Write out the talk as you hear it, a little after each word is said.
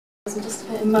I'm just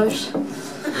a bit emotional.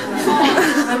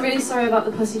 I'm really sorry about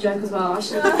the pussy joke as well. I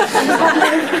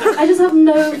just have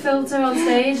no filter on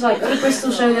stage. Like at the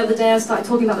Bristol show the other day, I started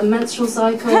talking about the menstrual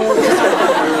cycle.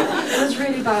 It was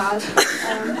really bad.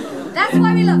 That's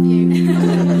why we love you.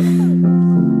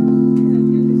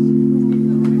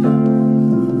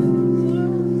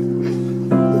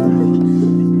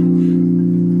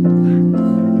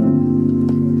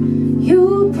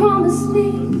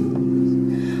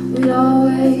 We'd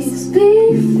always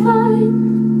be fine.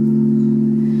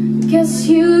 Guess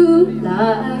you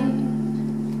lied.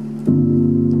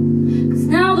 'Cause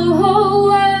now the whole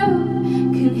world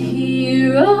can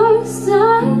hear our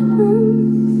silence.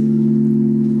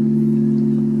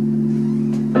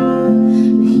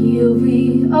 Here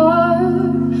we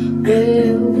are,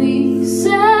 where we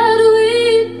said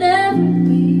we'd never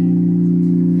be.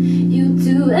 You'd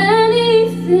do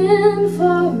anything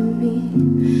for me,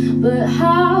 but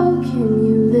how can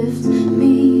you lift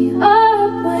me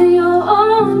up when you're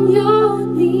on your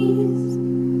knees?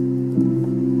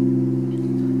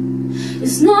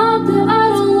 It's not that I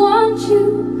don't want you,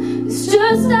 it's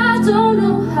just I don't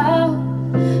know how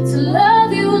to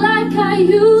love you like I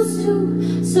used to.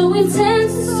 So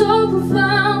intense and so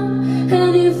profound.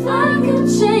 And if I could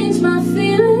change my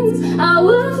feelings, I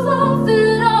would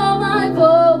forfeit all my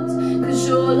bones. 'Cause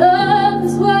your love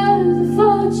is worth a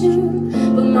fortune,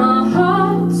 but my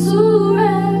heart's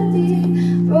already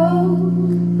broke.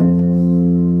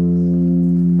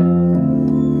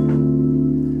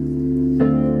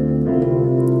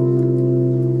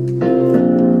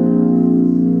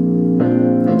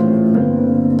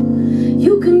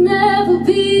 You can never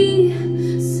be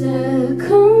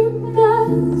second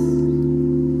best.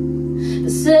 The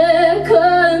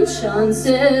second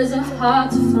chances are hard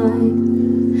to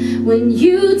find when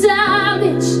you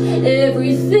damage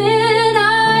everything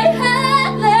I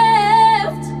had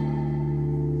left.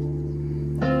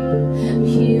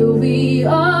 Here we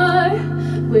are,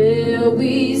 where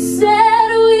we said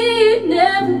we'd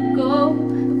never go.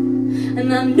 And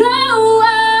I know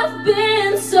I've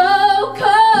been so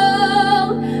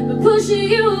cold, but pushing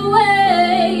you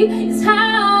away is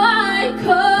how I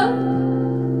cope.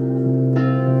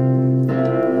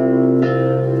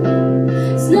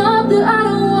 It's not that I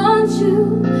don't want you,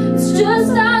 it's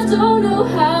just I don't know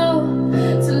how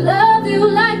to love you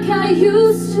like I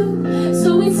used to. So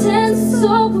intense,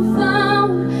 so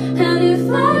profound. And if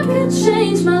I could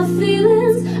change my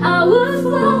feelings, I would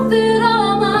forfeit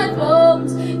all my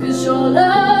bones. 'Cause your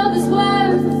love is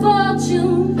worth a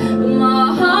fortune, but my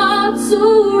heart's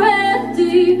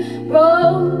already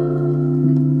broke.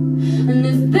 And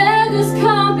if beggars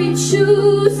can't be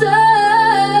choosers,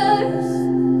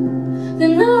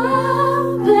 then I'm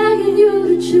begging you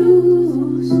to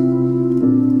choose.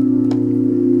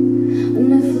 And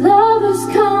if lovers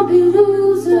can't be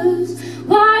losers,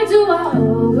 why do I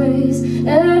always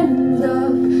end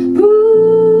up bruised?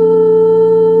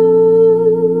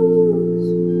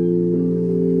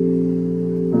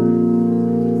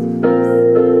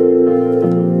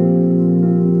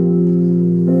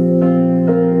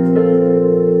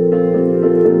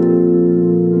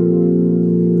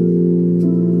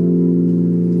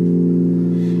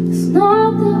 It's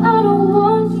not that I don't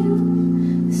want you,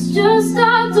 it's just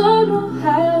I don't know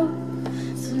how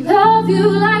to love you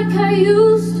like I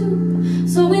used to.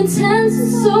 So intense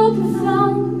and so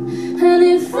profound. And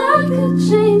if I could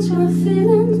change my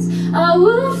feelings, I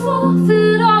would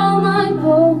forfeit all my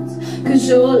bones. 'Cause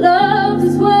your love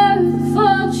is worth a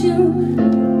fortune.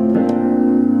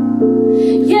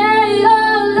 Yeah,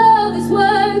 your love is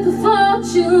worth a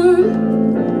fortune.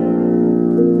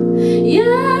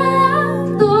 Yeah,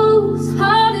 those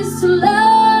hardest to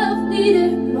love need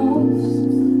it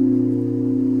most.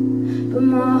 But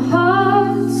my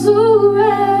heart